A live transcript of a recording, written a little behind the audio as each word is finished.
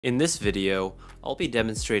In this video, I'll be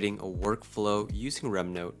demonstrating a workflow using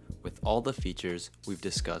RemNote with all the features we've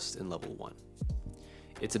discussed in Level 1.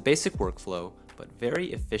 It's a basic workflow, but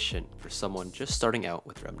very efficient for someone just starting out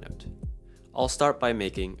with RemNote. I'll start by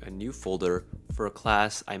making a new folder for a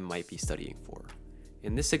class I might be studying for.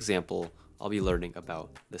 In this example, I'll be learning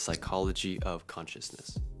about the psychology of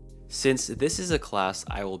consciousness. Since this is a class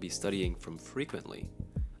I will be studying from frequently,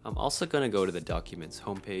 I'm also going to go to the document's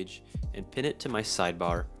homepage and pin it to my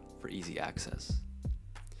sidebar for easy access.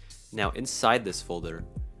 Now inside this folder,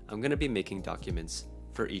 I'm going to be making documents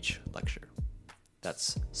for each lecture.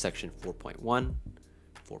 That's section 4.1,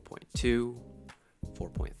 4.2,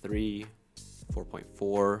 4.3,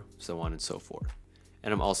 4.4, so on and so forth.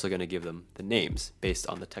 And I'm also going to give them the names based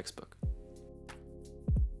on the textbook.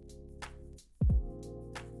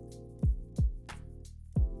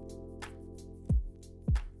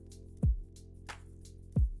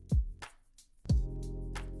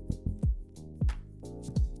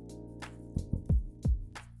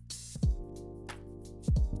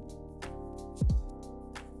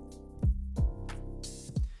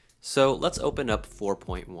 So let's open up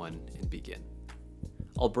 4.1 and begin.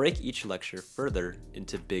 I'll break each lecture further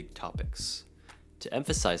into big topics. To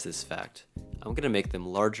emphasize this fact, I'm going to make them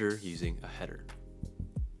larger using a header.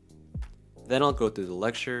 Then I'll go through the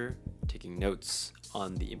lecture, taking notes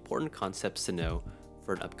on the important concepts to know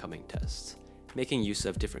for an upcoming test, making use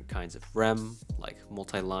of different kinds of rem, like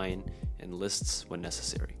multi-line and lists when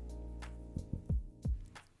necessary.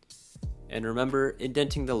 And remember,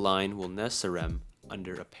 indenting the line will nest a rem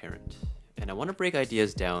under a parent, and I want to break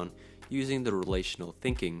ideas down using the relational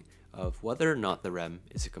thinking of whether or not the rem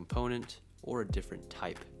is a component or a different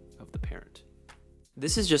type of the parent.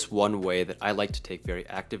 This is just one way that I like to take very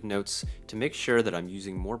active notes to make sure that I'm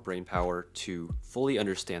using more brain power to fully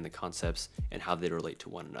understand the concepts and how they relate to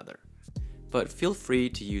one another. But feel free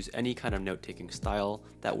to use any kind of note-taking style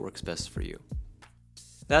that works best for you.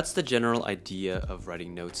 That's the general idea of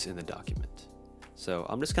writing notes in the document. So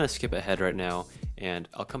I'm just going to skip ahead right now, and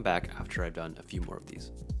I'll come back after I've done a few more of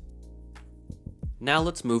these. Now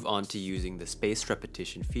let's move on to using the spaced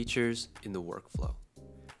repetition features in the workflow.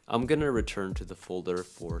 I'm going to return to the folder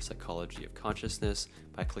for Psychology of Consciousness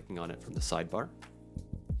by clicking on it from the sidebar.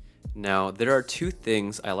 Now there are two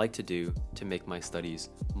things I like to do to make my studies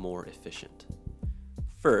more efficient.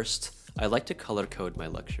 First, I like to color code my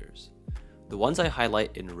lectures. The ones I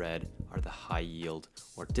highlight in red are the high yield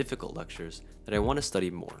or difficult lectures that I want to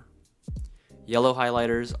study more. Yellow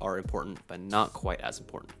highlighters are important but not quite as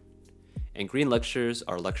important. And green lectures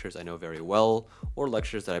are lectures I know very well or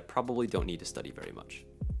lectures that I probably don't need to study very much.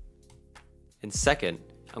 And second,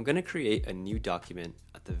 I'm going to create a new document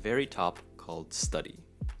at the very top called Study.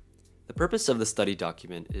 The purpose of the study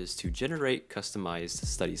document is to generate customized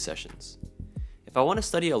study sessions. If I want to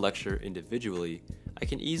study a lecture individually, I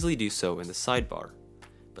can easily do so in the sidebar,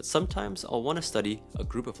 but sometimes I'll want to study a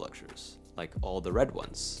group of lectures, like all the red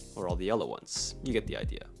ones or all the yellow ones. You get the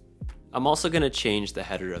idea. I'm also going to change the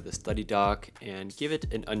header of the study doc and give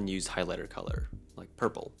it an unused highlighter color, like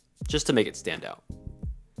purple, just to make it stand out.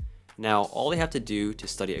 Now, all I have to do to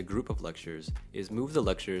study a group of lectures is move the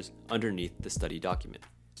lectures underneath the study document,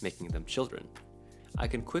 making them children. I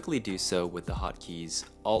can quickly do so with the hotkeys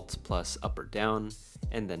Alt plus up or down,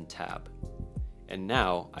 and then Tab. And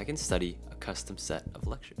now I can study a custom set of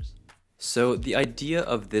lectures. So the idea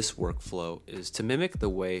of this workflow is to mimic the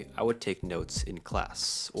way I would take notes in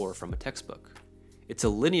class or from a textbook. It's a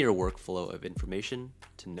linear workflow of information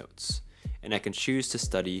to notes, and I can choose to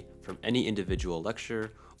study from any individual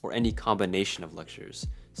lecture or any combination of lectures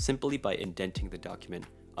simply by indenting the document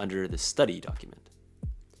under the study document.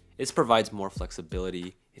 This provides more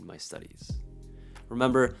flexibility in my studies.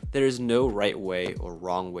 Remember, there is no right way or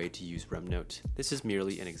wrong way to use RemNote. This is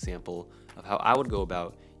merely an example of how I would go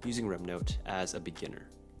about using RemNote as a beginner.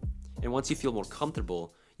 And once you feel more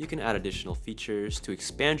comfortable, you can add additional features to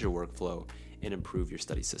expand your workflow and improve your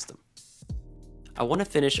study system. I want to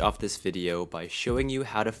finish off this video by showing you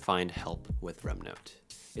how to find help with RemNote.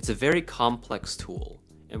 It's a very complex tool,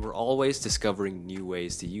 and we're always discovering new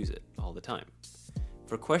ways to use it all the time.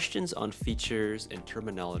 For questions on features and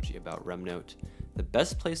terminology about RemNote, the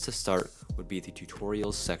best place to start would be the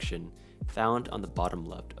tutorials section found on the bottom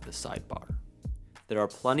left of the sidebar. There are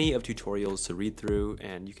plenty of tutorials to read through,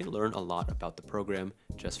 and you can learn a lot about the program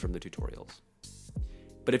just from the tutorials.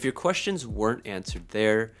 But if your questions weren't answered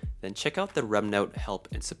there, then check out the RemNote help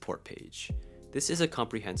and support page. This is a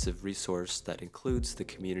comprehensive resource that includes the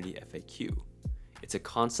community FAQ. It's a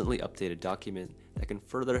constantly updated document that can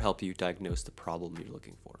further help you diagnose the problem you're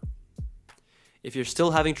looking for. If you're still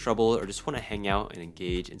having trouble or just want to hang out and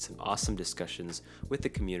engage in some awesome discussions with the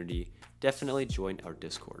community, definitely join our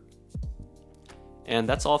Discord. And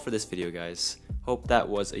that's all for this video, guys. Hope that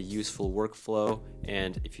was a useful workflow,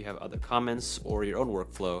 and if you have other comments or your own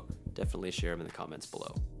workflow, definitely share them in the comments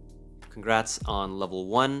below. Congrats on level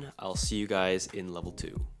 1. I'll see you guys in level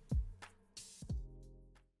 2.